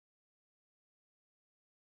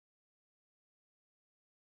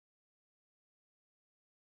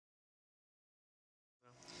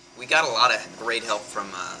we got a lot of great help from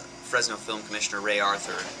Fresno Film Commissioner Ray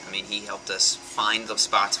Arthur. I mean, he helped us find the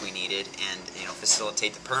spots we needed and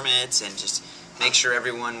facilitate the permits and just make sure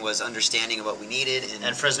everyone was understanding of what we needed.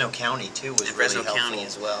 And Fresno County too was and really Fresno helpful. County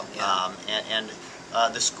as well. Yeah.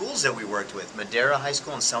 The schools that we worked with, Madera High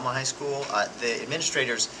School and Selma High School, the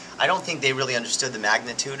administrators, I don't think they really understood the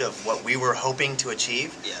magnitude of what we were hoping to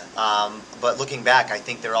achieve. Yeah. But looking back, I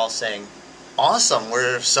think they're all saying, awesome,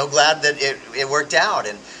 we're so glad that it worked out.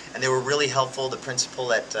 And they were really helpful. The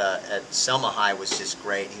principal at Selma High was just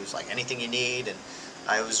great. He was like, anything you need. And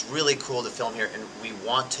it was really cool to film here. And we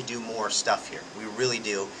want to do more stuff here. We really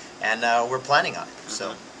do. And we're planning on it.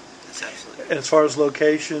 So. That's absolutely. And as far as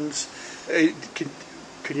locations,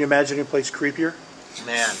 can you imagine any place creepier?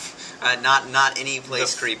 Man. Not any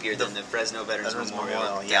place creepier than the Fresno Veterans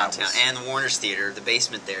Memorial downtown, and the Warner's Theater. The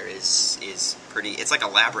basement there is pretty. It's like a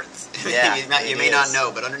labyrinth. Yeah, you may not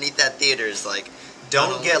know, but underneath that theater is like.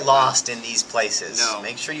 Don't get lost in these places. No.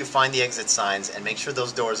 Make sure you find the exit signs and make sure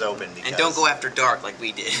those doors open. And don't go after dark like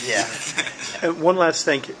we did. Yeah. And one last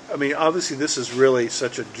thing. I mean, obviously, this is really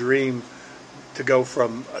such a dream to go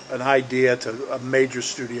from an idea to a major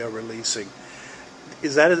studio releasing.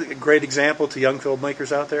 Is that a great example to young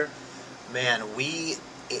filmmakers out there? Man,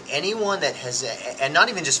 anyone that has, and not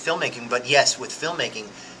even just filmmaking, but yes, with filmmaking,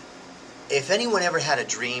 if anyone ever had a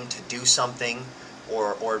dream to do something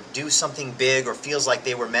or do something big or feels like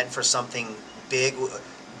they were meant for something big,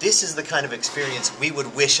 this is the kind of experience we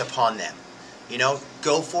would wish upon them.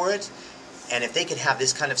 Go for it, and if they could have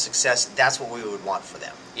this kind of success, that's what we would want for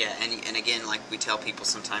them. Yeah, and again, like we tell people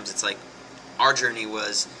sometimes, it's like our journey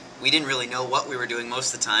was, we didn't really know what we were doing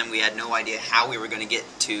most of the time. We had no idea how we were going to get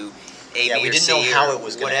to A, B, or C. We didn't know how it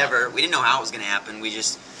was going to happen. We didn't know how it was going to happen. We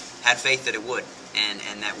just had faith that it would,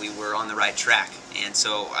 and that we were on the right track. And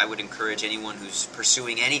so I would encourage anyone who's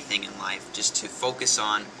pursuing anything in life just to focus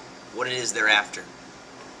on what it is they're after.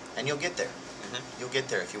 And you'll get there. Mm-hmm. You'll get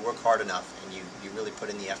there if you work hard enough and you really put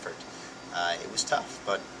in the effort. It was tough,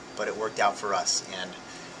 but it worked out for us, and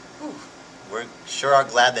we sure are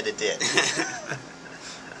glad that it did.